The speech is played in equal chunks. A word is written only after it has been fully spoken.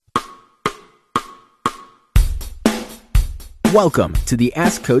Welcome to the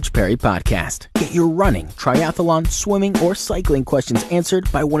Ask Coach Perry podcast. Get your running, triathlon, swimming, or cycling questions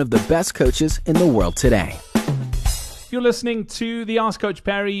answered by one of the best coaches in the world today. You're listening to the Ask Coach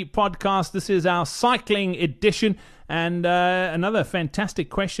Perry podcast. This is our cycling edition. And another fantastic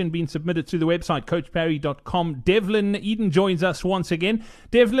question being submitted to the website, coachperry.com. Devlin Eden joins us once again.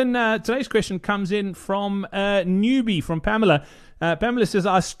 Devlin, today's question comes in from a newbie, from Pamela. Pamela says,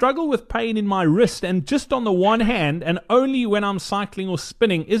 I struggle with pain in my wrist and just on the one hand and only when I'm cycling or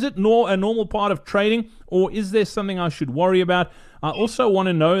spinning. Is it a normal part of training, or is there something I should worry about? I also want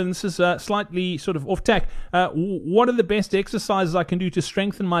to know, and this is slightly sort of off tack, what are the best exercises I can do to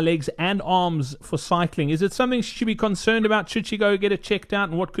strengthen my legs and arms for cycling? Is it something she should be concerned about? Should she go get it checked out,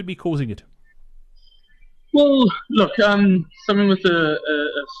 and what could be causing it? Well, look, something with a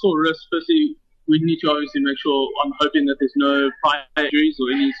sore wrist, firstly, we need to obviously make sure, I'm hoping that there's no prior injuries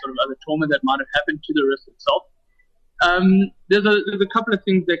or any sort of other trauma that might have happened to the wrist itself. There's a couple of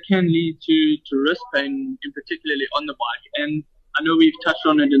things that can lead to wrist pain, in particularly on the bike. And I know we've touched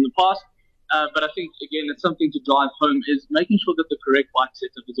on it in the past, but I think, again, it's something to drive home, is making sure that the correct bike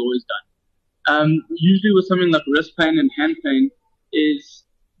setup is always done. Usually with something like wrist pain and hand pain is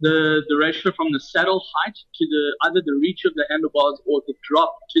the ratio from the saddle height to either the reach of the handlebars or the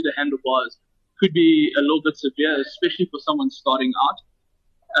drop to the handlebars could be a little bit severe, especially for someone starting out.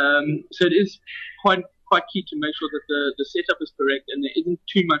 So it is quite key to make sure that the setup is correct and there isn't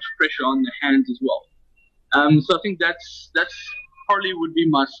too much pressure on the hands as well. So I think that's probably would be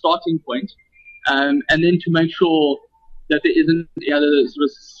my starting point. And then to make sure that there isn't any other sort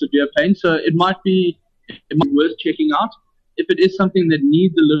of severe pain. So it might be worth checking out. If it is something that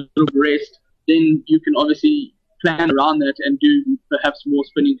needs a little rest, then you can obviously plan around that and do perhaps more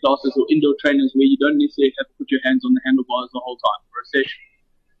spinning classes or indoor trainers where you don't necessarily have to put your hands on the handlebars the whole time for a session.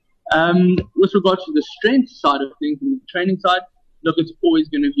 With regard to the strength side of things and the training side, look, it's always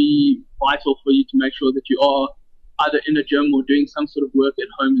going to be vital for you to make sure that you are either in a gym or doing some sort of work at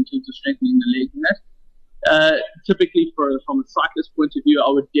home in terms of strengthening the legs and that. Typically, from a cyclist point of view, I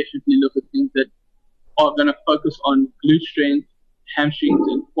would definitely look at things that are going to focus on glute strength, hamstrings,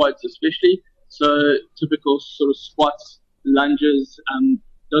 and quads especially. So typical sort of squats, lunges,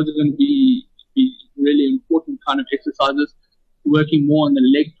 those are going to be really important kind of exercises. Working more on the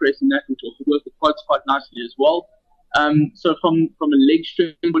leg press and that, which will work the quads quite nicely as well. So from a leg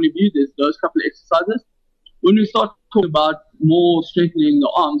strength point of view, there's those couple of exercises. When we start talking about more strengthening the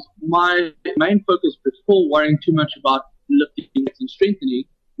arms, my main focus before worrying too much about lifting and strengthening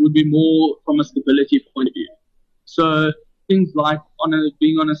would be more from a stability point of view. So things like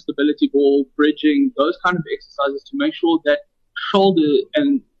being on a stability ball, bridging, those kind of exercises to make sure that shoulder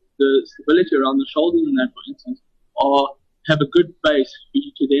and the stability around the shoulders and that, for instance, have a good base for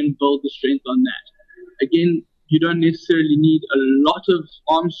you to then build the strength on that. Again, you don't necessarily need a lot of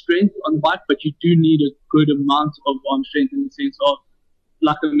arm strength on the bike, but you do need a good amount of arm strength in the sense of,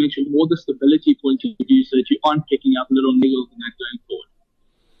 like I mentioned, more the stability point of view so that you aren't picking up little niggles and that going forward.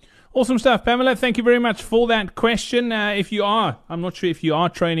 Awesome stuff, Pamela. Thank you very much for that question. I'm not sure if you are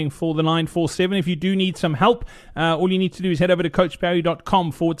training for the 947. If you do need some help, all you need to do is head over to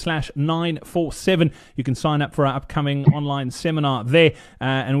coachperry.com/947. You can sign up for our upcoming online seminar there,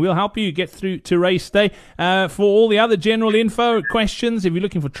 and we'll help you get through to race day. For all the other general info, questions, if you're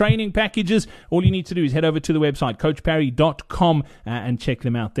looking for training packages, all you need to do is head over to the website, coachperry.com, and check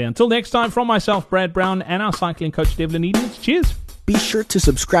them out there. Until next time, from myself, Brad Brown, and our cycling coach, Devlin Eden, cheers. Be sure to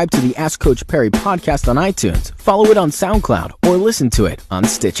subscribe to the Ask Coach Perry podcast on iTunes, follow it on SoundCloud, or listen to it on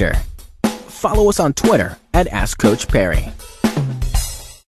Stitcher. Follow us on Twitter at Ask Coach Perry.